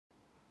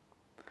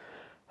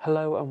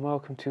Hello and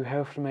welcome to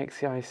Hereford Make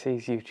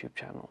CIC's YouTube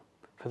channel.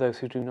 For those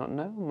who do not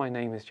know, my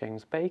name is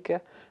James Baker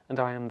and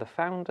I am the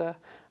founder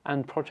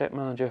and project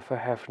manager for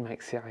Hereford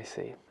Make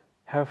CIC.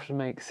 Hereford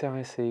Make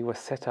CIC was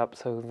set up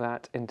so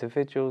that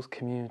individuals,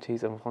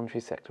 communities and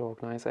voluntary sector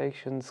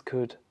organisations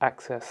could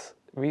access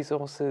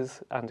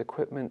resources and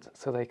equipment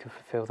so they could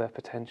fulfil their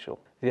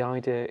potential. The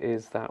idea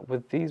is that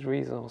with these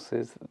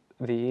resources,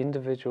 the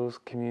individuals,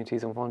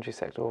 communities and voluntary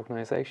sector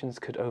organisations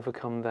could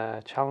overcome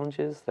their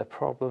challenges, their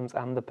problems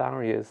and the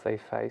barriers they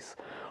face,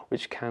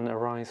 which can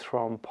arise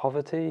from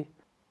poverty,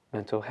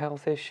 mental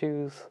health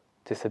issues,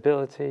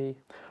 disability,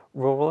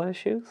 rural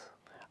issues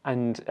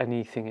and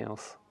anything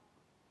else.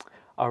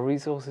 Our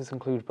resources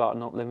include, but are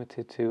not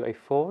limited to, a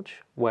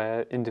forge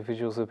where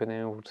individuals have been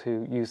able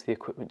to use the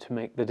equipment to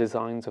make the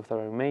designs of their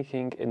own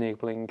making,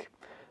 enabling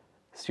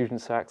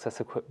students to access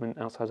equipment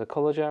outside of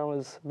college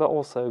hours, but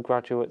also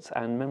graduates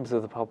and members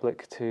of the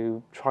public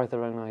to try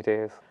their own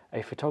ideas.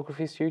 A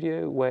photography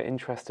studio where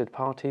interested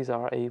parties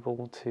are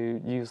able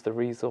to use the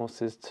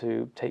resources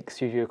to take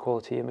studio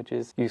quality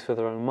images used for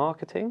their own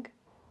marketing,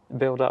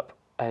 build up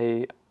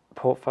a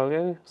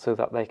portfolio so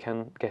that they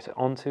can get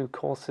onto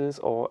courses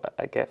or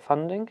get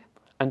funding,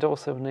 and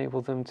also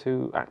enable them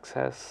to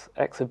access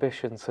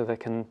exhibitions so they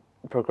can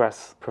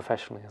progress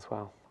professionally as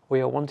well. We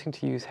are wanting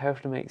to use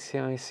Hereford Make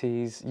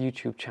CIC's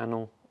YouTube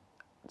channel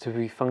to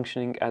be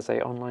functioning as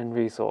an online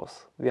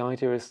resource. The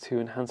idea is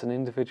to enhance an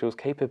individual's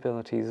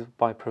capabilities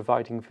by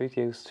providing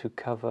videos to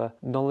cover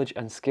knowledge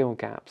and skill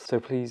gaps. So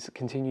please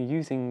continue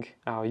using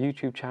our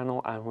YouTube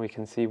channel and we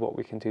can see what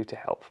we can do to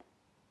help.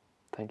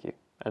 Thank you,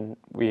 and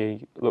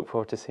we look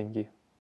forward to seeing you.